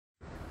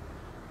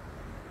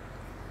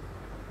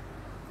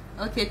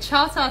Okay,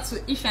 shout out to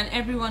each and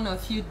every one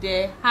of you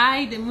there.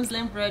 Hi, the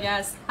Muslim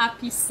brothers.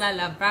 Happy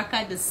Salah.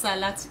 Baraka the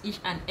Salah to each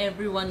and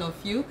every one of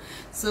you.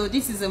 So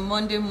this is a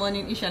Monday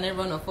morning, each and every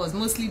one of us,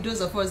 mostly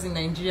those of us in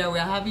Nigeria, we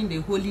are having the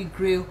Holy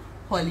Grail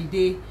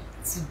holiday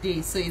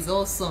today. So it's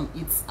awesome.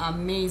 It's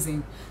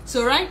amazing.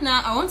 So right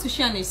now, I want to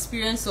share an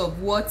experience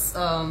of what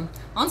I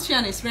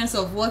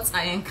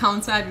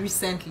encountered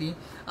recently.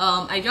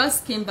 I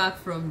just came back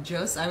from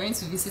Jos. I went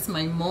to visit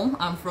my mom.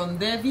 I'm from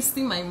there.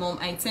 Visiting my mom,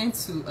 I tend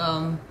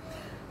to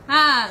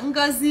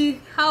Ngozi,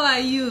 how are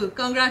you?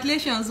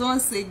 Congratulations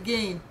once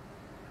again.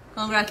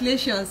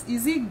 Congratulations.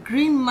 Is it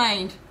Green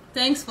Mind?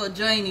 Thanks for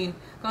joining.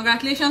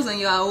 Congratulations on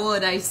your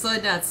award. I saw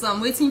that. So I'm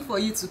waiting for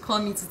you to call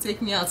me to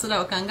take me out so that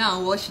we can go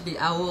and watch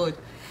the award.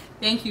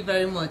 Thank you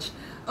very much.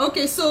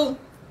 Okay, so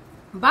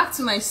back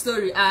to my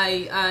story.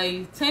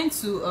 I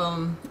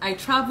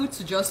traveled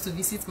to Jos to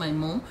visit my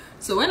mom.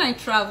 So when I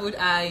traveled,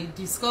 I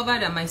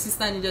discovered that my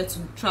sister needed to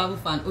travel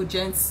for an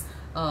urgent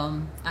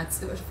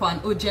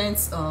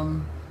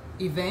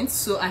event,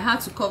 so I had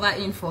to cover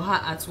in for her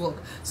at work.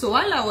 So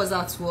while I was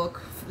at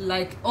work,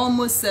 like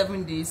almost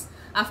 7 days,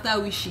 after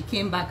which she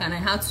came back and I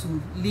had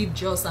to leave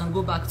Jos and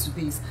go back to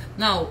base.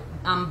 Now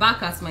I'm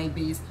back at my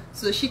base.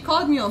 So she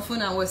called me on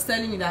phone and was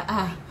telling me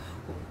that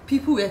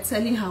people were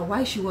telling her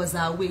why she was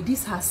away.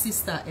 This her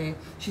sister,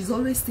 she's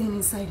always staying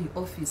inside the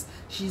office.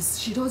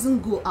 She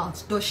doesn't go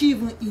out. Does she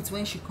even eat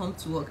when she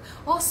comes to work?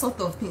 All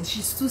sort of things.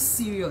 She's too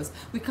serious.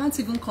 We can't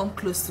even come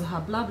close to her.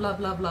 Blah blah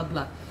blah blah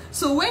blah.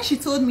 So when she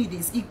told me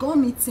this, it got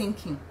me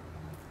thinking.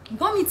 It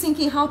got me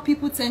thinking how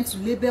people tend to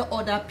label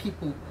other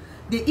people.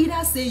 They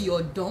either say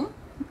you're dumb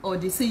or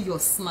they say you're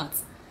smart.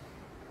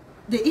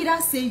 They either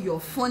say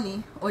you're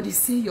funny or they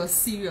say you're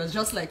serious.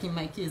 Just like in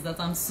my case, that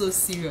I'm so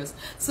serious.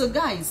 So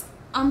guys,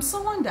 I'm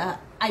someone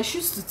that I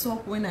choose to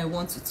talk when I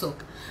want to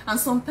talk, and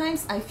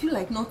sometimes I feel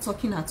like not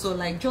talking at all,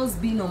 like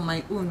just being on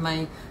my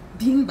own,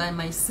 being by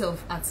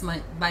myself,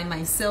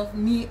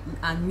 me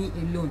and me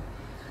alone.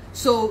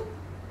 So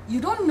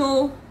you don't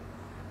know.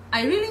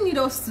 I really need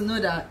us to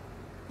know that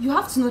you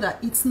have to know that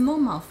it's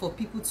normal for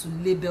people to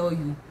label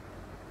you,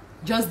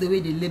 just the way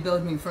they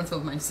labeled me in front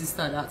of my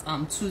sister, that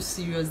I'm too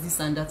serious, this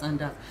and that and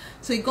that.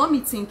 So it got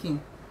me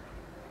thinking.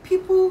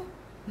 People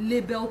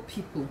label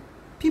people.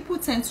 People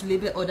tend to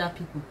label other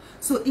people.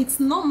 So it's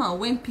normal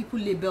when people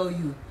label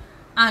you.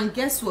 And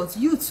guess what?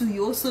 You too,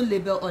 you also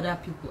label other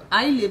people.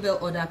 I label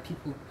other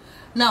people.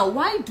 Now,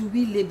 why do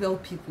we label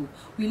people?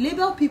 We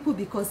label people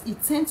because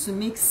it tends to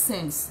make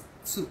sense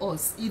to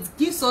us. It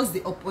gives us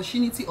the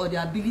opportunity or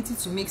the ability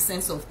to make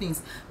sense of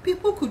things.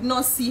 People could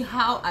not see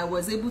how I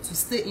was able to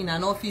stay in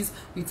an office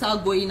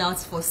without going out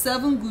for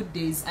 7 good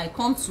days. I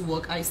come to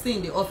work, I stay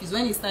in the office.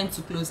 When it's time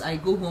to close, I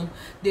go home.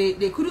 They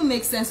couldn't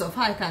make sense of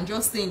how I can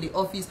just stay in the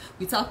office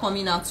without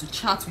coming out to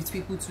chat with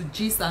people, to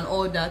gist and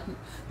all that.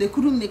 They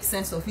couldn't make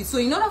sense of it. So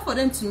in order for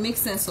them to make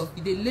sense of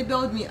it, they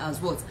labeled me as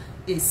what?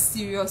 A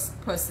serious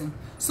person.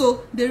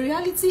 So the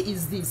reality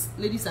is this,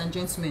 ladies and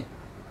gentlemen.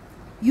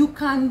 You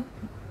can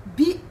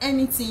be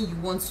anything you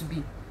want to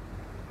be.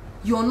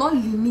 You're not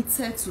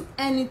limited to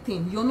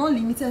anything. You're not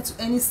limited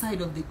to any side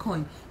of the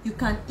coin. You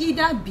can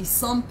either be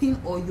something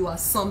or you are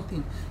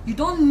something. You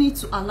don't need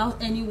to allow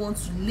anyone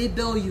to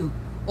label you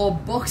or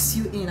box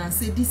you in and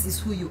say this is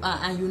who you are,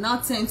 and you now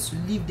tend to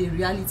live the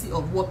reality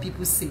of what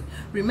people say.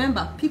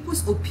 Remember,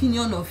 people's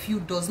opinion of you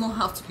does not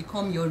have to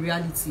become your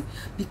reality,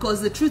 because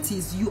the truth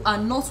is you are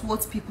not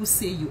what people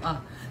say you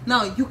are.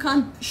 Now, you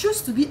can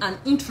choose to be an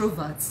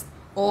introvert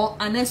or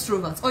an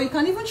extrovert, or you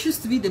can even choose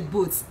to be the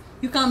both.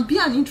 You can be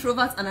an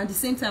introvert and at the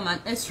same time an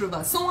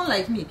extrovert. Someone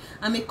like me,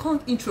 I'm a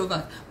conk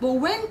introvert, but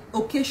when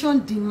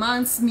occasion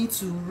demands me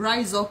to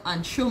rise up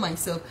and show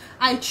myself,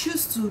 I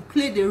choose to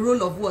play the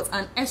role of what?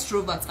 An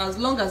extrovert, as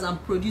long as I'm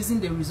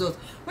producing the result.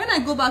 When I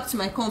go back to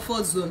my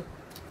comfort zone,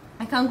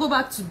 I can go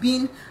back to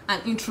being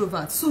an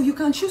introvert. So you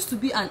can choose to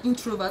be an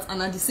introvert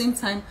and at the same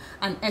time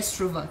an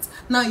extrovert.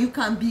 Now you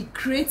can be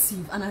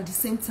creative and at the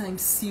same time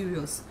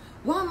serious.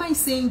 Why am I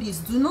saying this?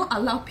 Do not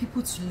allow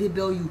people to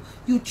label you.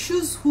 You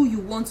choose who you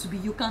want to be.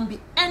 You can be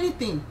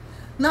anything.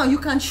 Now, you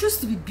can choose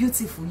to be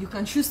beautiful. You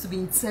can choose to be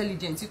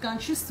intelligent. You can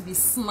choose to be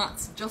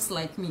smart, just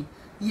like me.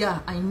 Yeah,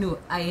 I know,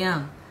 I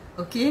am.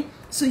 Okay?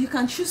 So you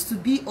can choose to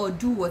be or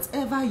do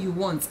whatever you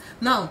want.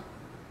 Now,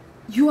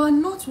 you are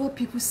not what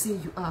people say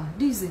you are.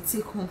 This is a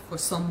take home for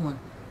someone.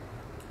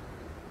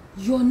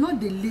 You are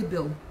not the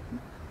label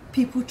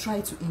people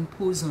try to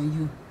impose on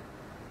you.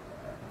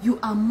 You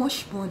are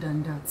much more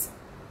than that.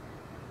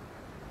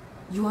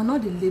 You are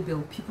not the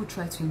label people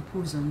try to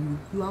impose on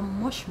you. You are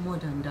much more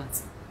than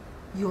that.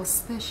 You're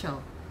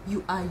special.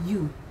 You are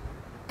you.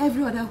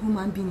 Every other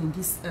human being in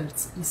this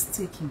earth is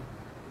taken.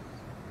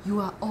 You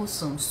are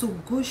awesome. So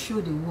go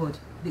show the world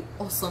the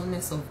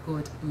awesomeness of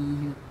God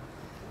in you.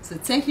 So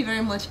thank you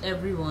very much,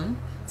 everyone.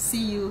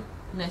 See you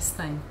next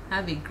time.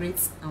 Have a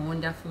great and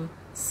wonderful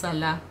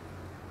Salah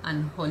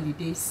and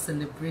holiday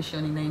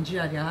celebration. In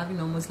Nigeria, they are having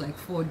almost like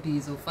 4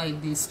 days or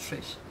 5 days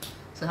stretch.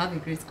 So have a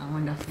great and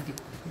wonderful day.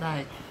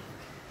 Bye.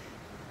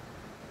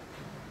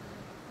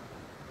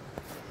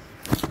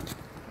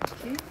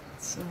 Okay.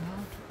 So how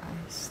do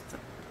I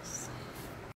start?